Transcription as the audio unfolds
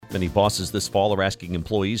Many bosses this fall are asking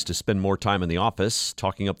employees to spend more time in the office,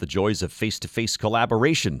 talking up the joys of face-to-face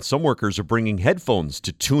collaboration. Some workers are bringing headphones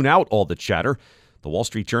to tune out all the chatter. The Wall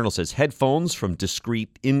Street Journal says headphones, from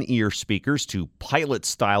discreet in-ear speakers to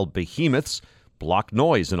pilot-style behemoths, block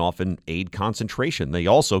noise and often aid concentration. They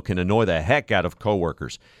also can annoy the heck out of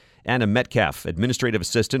coworkers. Anna Metcalf, administrative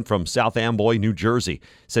assistant from South Amboy, New Jersey,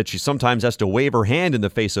 said she sometimes has to wave her hand in the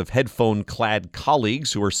face of headphone-clad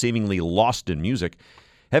colleagues who are seemingly lost in music.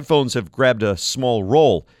 Headphones have grabbed a small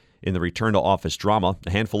role in the return-to-office drama.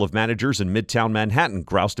 A handful of managers in Midtown Manhattan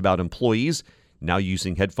groused about employees now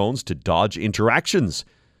using headphones to dodge interactions.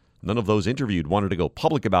 None of those interviewed wanted to go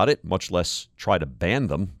public about it, much less try to ban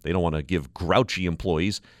them. They don't want to give grouchy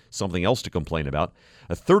employees something else to complain about.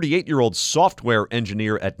 A 38-year-old software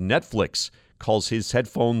engineer at Netflix calls his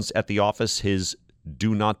headphones at the office his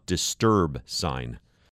 "do not disturb" sign.